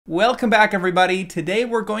Welcome back, everybody. Today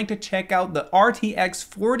we're going to check out the RTX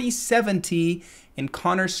 4070 in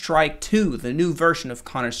Counter-Strike 2, the new version of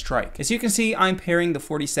Counter-Strike. As you can see, I'm pairing the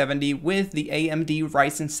 4070 with the AMD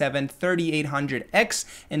Ryzen 7 3800X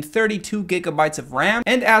and 32 gigabytes of RAM.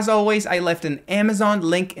 And as always, I left an Amazon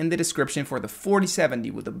link in the description for the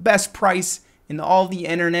 4070 with the best price in all the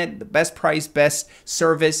internet, the best price, best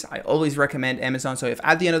service. I always recommend Amazon. So if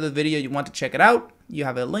at the end of the video you want to check it out, you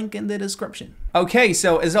have a link in the description. Okay,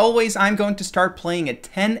 so as always, I'm going to start playing at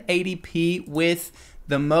 1080p with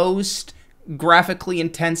the most graphically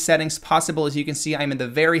intense settings possible. As you can see, I'm in the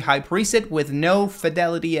very high preset with no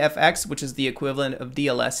Fidelity FX, which is the equivalent of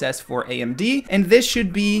DLSS for AMD. And this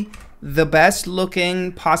should be the best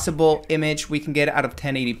looking possible image we can get out of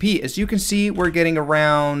 1080p. As you can see, we're getting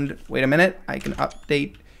around, wait a minute, I can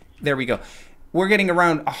update, there we go. We're getting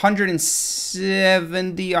around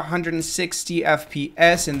 170, 160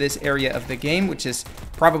 FPS in this area of the game, which is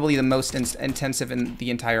probably the most intensive in the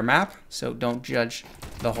entire map. So don't judge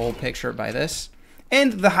the whole picture by this.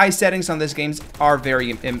 And the high settings on this game are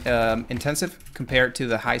very intensive compared to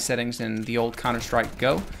the high settings in the old Counter-Strike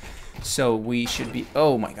Go. So we should be,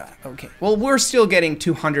 oh my god, okay. Well, we're still getting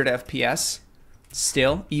 200 FPS.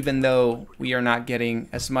 Still, even though we are not getting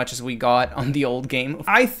as much as we got on the old game.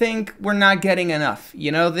 I think we're not getting enough.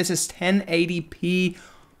 You know, this is 1080p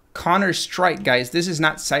Counter-Strike, guys. This is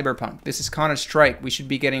not Cyberpunk. This is Counter-Strike. We should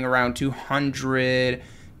be getting around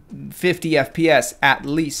 250 FPS at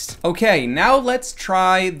least. Okay, now let's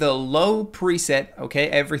try the low preset. Okay,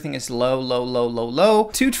 everything is low, low, low, low, low.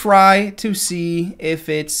 To try to see if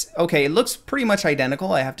it's, okay, it looks pretty much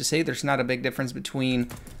identical, I have to say. There's not a big difference between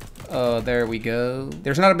there we go.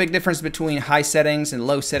 There's not a big difference between high settings and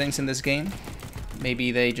low settings in this game.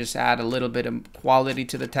 Maybe they just add a little bit of quality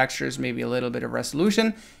to the textures, maybe a little bit of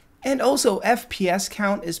resolution. And also FPS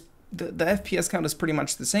count is, the FPS count is pretty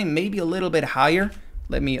much the same, maybe a little bit higher.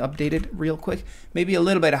 Let me update it real quick. Maybe a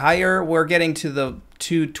little bit higher. We're getting to the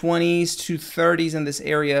 220s, 230s in this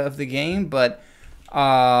area of the game, but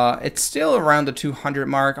it's still around the 200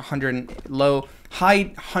 mark, 100 low.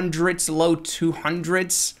 High hundreds, low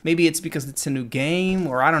 200s. Maybe it's because it's a new game,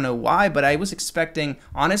 or I don't know why, but I was expecting,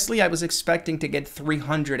 honestly, I was expecting to get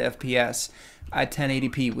 300 FPS at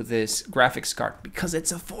 1080p with this graphics card because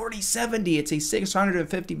it's a 4070. It's a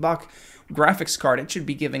 $650 graphics card. It should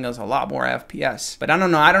be giving us a lot more FPS. But I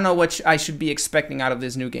don't know. I don't know what I should be expecting out of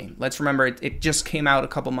this new game. Let's remember, it just came out a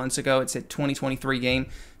couple months ago. It's a 2023 game,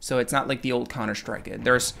 so it's not like the old Counter-Strike.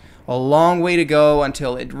 There's a long way to go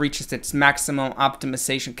until it reaches its maximum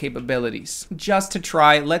optimization capabilities. Just to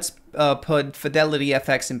try, let's put Fidelity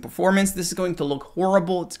FX in performance. This is going to look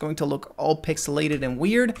horrible. It's going to look all pixelated and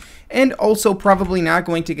weird, and also probably not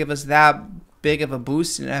going to give us that big of a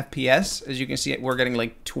boost in FPS. As you can see, we're getting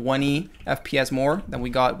like 20 FPS more than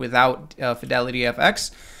we got without Fidelity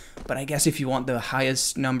FX. But I guess if you want the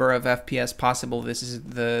highest number of FPS possible, this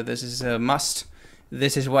is a must.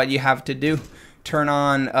 This is what you have to do. Turn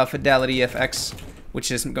on Fidelity FX, which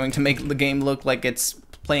is going to make the game look like it's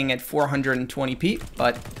playing at 420p,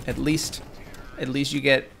 but at least you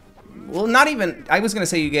get, well, not even, I was going to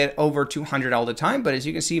say you get over 200 all the time, but as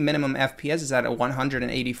you can see, minimum FPS is at a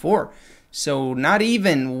 184. So not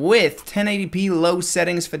even with 1080p low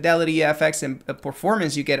settings, Fidelity FX, and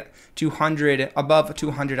performance, you get 200, above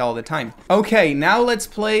 200 all the time. Okay, now let's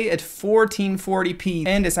play at 1440p.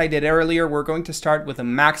 And as I did earlier, we're going to start with the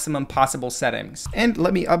maximum possible settings. And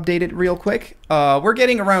let me update it real quick. We're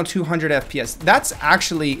getting around 200 FPS. That's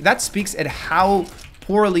actually, that speaks at how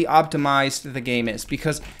poorly optimized the game is,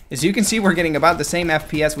 because as you can see, we're getting about the same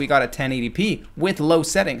FPS we got at 1080p with low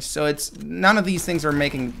settings. So it's, none of these things are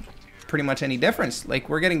making pretty much any difference. Like,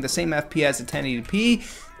 we're getting the same FPS at 1080p,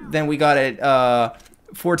 then we got it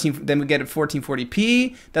then we get it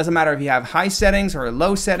 1440p. Doesn't matter if you have high settings or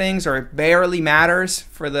low settings, or it barely matters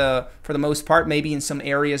for the most part. Maybe in some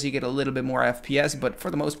areas you get a little bit more FPS, but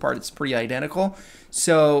for the most part it's pretty identical.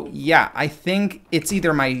 So yeah, I think it's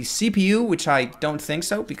either my CPU, which I don't think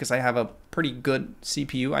so because I have a pretty good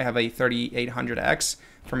CPU. I have a 3800X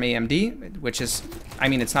from AMD, which is, I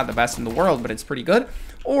mean, it's not the best in the world, but it's pretty good.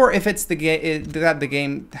 Or if it's that the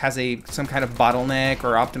game has some kind of bottleneck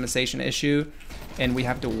or optimization issue, and we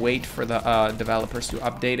have to wait for the developers to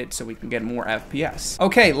update it so we can get more FPS.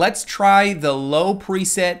 Okay, let's try the low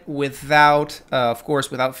preset without, of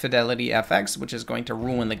course, without Fidelity FX, which is going to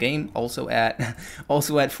ruin the game. Also at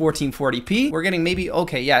 1440p. We're getting maybe,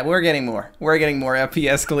 okay, yeah, we're getting more. We're getting more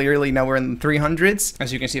FPS clearly. Now we're in the 300s.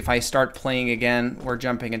 As you can see, if I start playing again, we're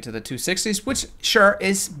jumping into the 260s, which sure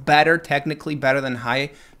is better, technically better than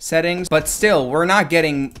high settings, but still, we're not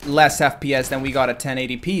getting less FPS than we got at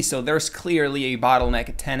 1080p, so there's clearly a bottleneck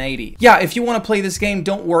at 1080. Yeah, if you want to play this game,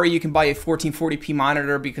 don't worry, you can buy a 1440p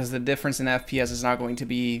monitor because the difference in FPS is not going to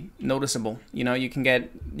be noticeable. You know, you can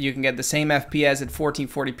get the same FPS at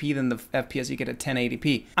 1440p than the FPS you get at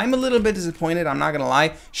 1080p. I'm a little bit disappointed, I'm not gonna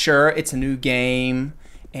lie. Sure, it's a new game,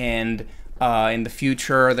 and in the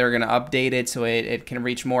future, they're going to update it so it can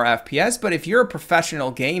reach more FPS. But if you're a professional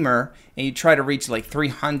gamer and you try to reach like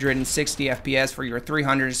 360 FPS for your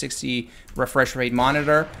 360 refresh rate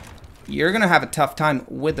monitor, you're going to have a tough time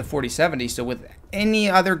with the 4070. So with any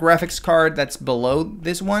other graphics card that's below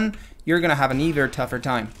this one, you're going to have an even tougher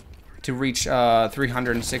time to reach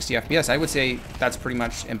 360 FPS. I would say that's pretty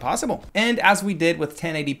much impossible. And as we did with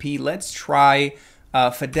 1080p, let's try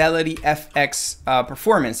Fidelity FX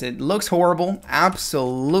Performance. It looks horrible,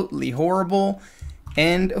 absolutely horrible,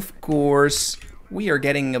 and of course we are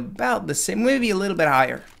getting about the same, maybe a little bit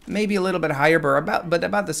higher, but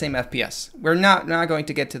about the same FPS. We're not going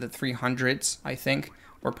to get to the 300s. I think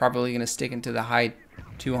we're probably going to stick into the high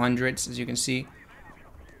 200s, as you can see.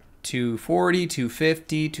 240,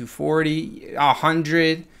 250, 240,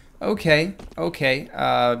 100. Okay,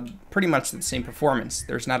 pretty much the same performance.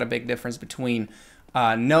 There's not a big difference between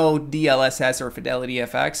no DLSS or Fidelity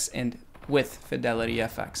FX and with Fidelity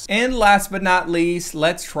FX. And last but not least,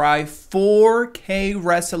 let's try 4K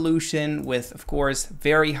resolution with, of course,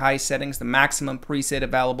 very high settings, the maximum preset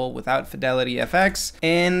available without Fidelity FX.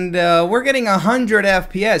 And we're getting 100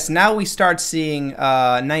 FPS. Now we start seeing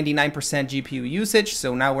 99% GPU usage.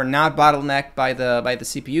 So now we're not bottlenecked by the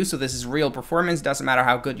CPU. So this is real performance. Doesn't matter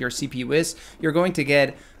how good your CPU is. You're going to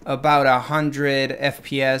get about 100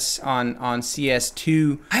 FPS on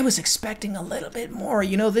CS2. I was expecting a little bit more.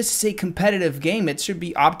 You know, this is a competitive game. It should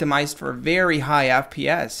be optimized for very high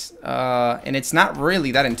FPS. And it's not really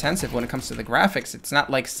that intensive when it comes to the graphics. It's not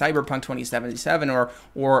like Cyberpunk 2077 or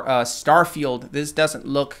Starfield. This doesn't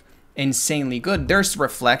look insanely good. There's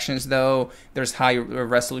reflections though. There's high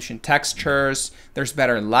resolution textures. There's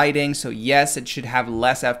better lighting. So yes, it should have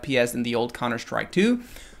less FPS than the old Counter-Strike 2.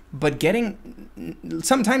 But getting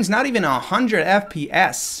sometimes not even 100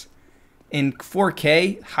 FPS in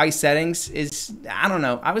 4K high settings is, I don't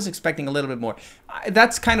know, I was expecting a little bit more.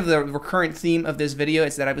 That's kind of the recurrent theme of this video,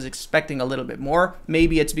 is that I was expecting a little bit more.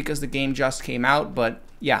 Maybe it's because the game just came out, but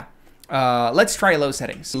yeah. Let's try low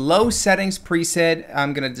settings. Low settings preset,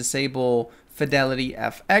 I'm gonna disable Fidelity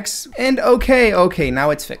FX, and okay, now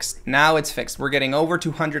it's fixed. We're getting over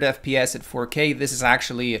 200 FPS at 4K. This is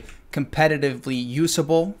actually competitively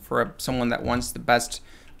usable for someone that wants the best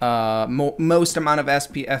most amount of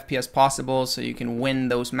FPS possible, so you can win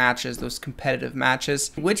those matches, those competitive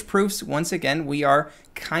matches, which proves once again we are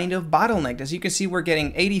kind of bottlenecked. As you can see, we're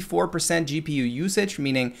getting 84% GPU usage,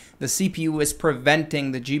 meaning the CPU is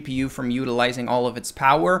preventing the GPU from utilizing all of its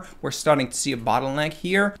power. We're starting to see a bottleneck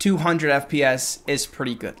here. 200 FPS is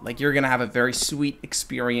pretty good. Like, you're gonna have a very sweet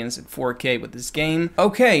experience at 4K with this game.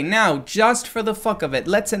 Okay, now just for the fuck of it,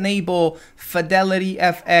 let's enable Fidelity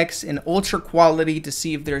FX in Ultra Quality to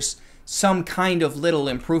see if there's some kind of little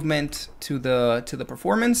improvement to the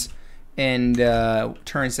performance, and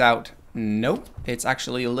turns out nope, it's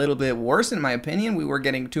actually a little bit worse in my opinion. We were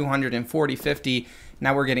getting 240, 50,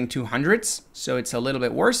 now we're getting 200s, so it's a little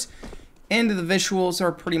bit worse. And the visuals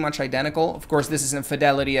are pretty much identical. Of course, this is in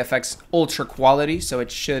Fidelity FX Ultra Quality, so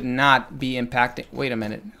it should not be impacting. Wait a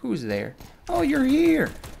minute, who's there? Oh, you're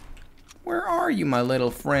here. Where are you, my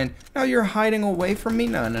little friend? No, you're hiding away from me?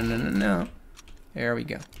 No. There we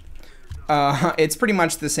go. It's pretty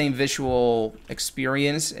much the same visual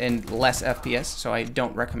experience and less FPS, so I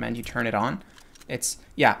don't recommend you turn it on. It's,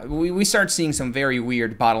 yeah, we start seeing some very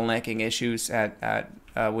weird bottlenecking issues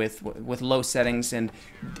with low settings and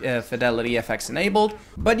Fidelity FX enabled.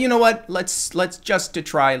 But you know what? Let's just to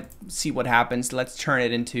try see what happens. Let's turn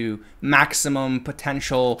it into maximum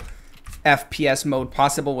potential FPS mode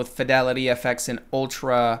possible with Fidelity FX and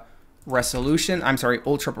Ultra Resolution. I'm sorry,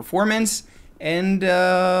 Ultra Performance. And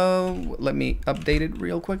let me update it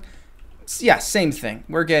real quick. Yeah, same thing.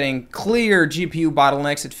 We're getting clear GPU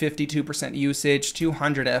bottlenecks at 52% usage,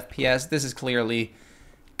 200 FPS. This is clearly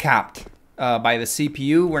capped by the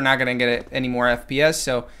CPU. We're not gonna get any more FPS.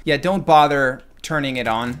 So yeah, don't bother turning it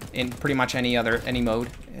on in pretty much any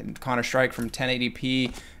mode. In Counter-Strike, from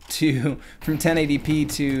 1080p to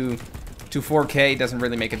 4K doesn't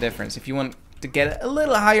really make a difference. If you want to get a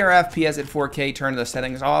little higher FPS at 4K, turn the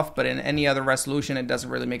settings off, but in any other resolution, it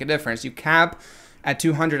doesn't really make a difference. You cap at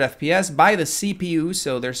 200 FPS by the CPU,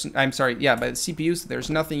 so by the CPU, so there's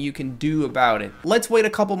nothing you can do about it. Let's wait a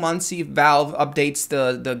couple months, see if Valve updates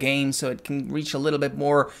the game so it can reach a little bit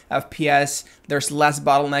more FPS. There's less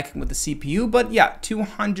bottlenecking with the CPU, but yeah,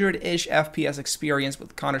 200-ish FPS experience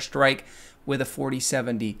with Counter-Strike with a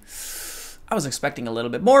 4070. I was expecting a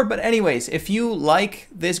little bit more, but anyways, if you like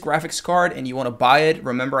this graphics card and you want to buy it,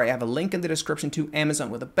 remember I have a link in the description to Amazon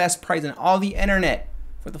with the best price in all the internet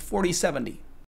for the 4070.